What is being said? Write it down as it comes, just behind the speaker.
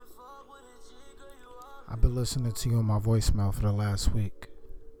I've been listening to you on my voicemail for the last week.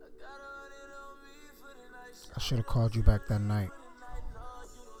 I should have called you back that night,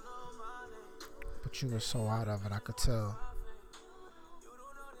 but you were so out of it, I could tell.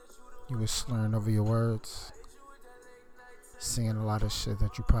 You were slurring over your words, saying a lot of shit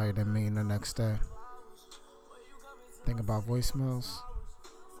that you probably didn't mean the next day. Think about voicemails,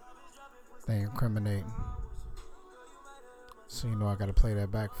 they incriminating. So you know I gotta play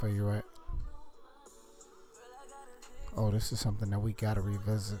that back for you, right? Oh, this is something that we gotta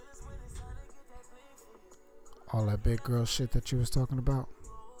revisit. All that big girl shit that you was talking about,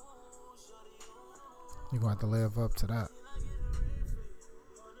 you're gonna have to live up to that.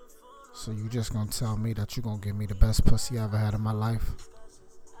 So you just gonna tell me that you gonna give me the best pussy I ever had in my life,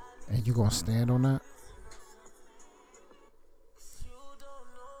 and you gonna stand on that?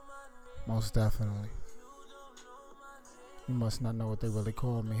 Most definitely. You must not know what they really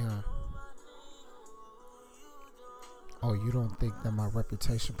call me, huh? Oh, you don't think that my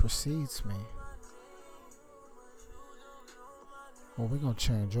reputation precedes me? Well, we're gonna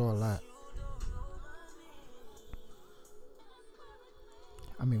change all that.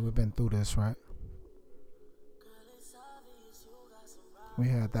 I mean, we've been through this, right? We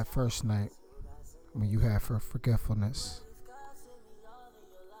had that first night when you had for forgetfulness.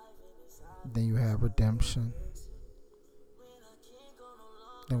 Then you had redemption.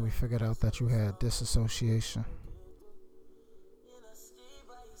 Then we figured out that you had disassociation.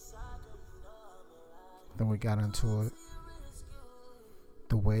 Then we got into it.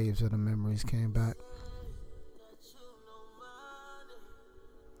 The waves of the memories came back.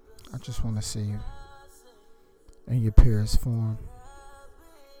 I just want to see you in your purest form.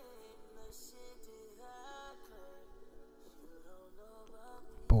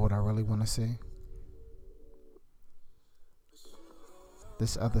 But what I really want to see,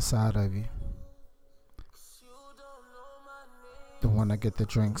 this other side of you, the one that get the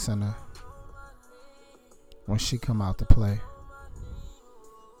drinks in her when she come out to play.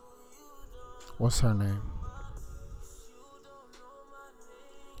 What's her name?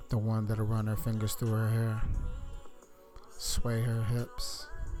 The one that'll run her fingers through her hair, sway her hips,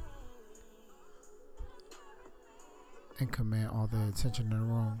 and command all the attention in the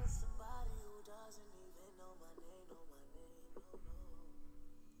room.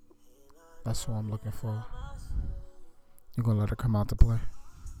 That's who I'm looking for. You gonna let her come out to play?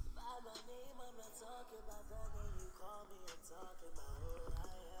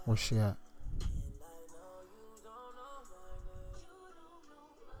 Where's she at?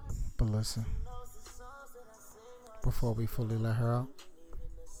 But listen, before we fully let her out,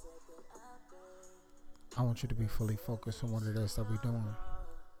 I want you to be fully focused on what it is that we're doing.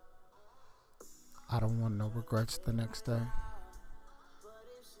 I don't want no regrets the next day.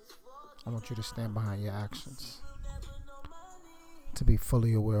 I want you to stand behind your actions, to be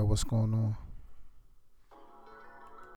fully aware of what's going on.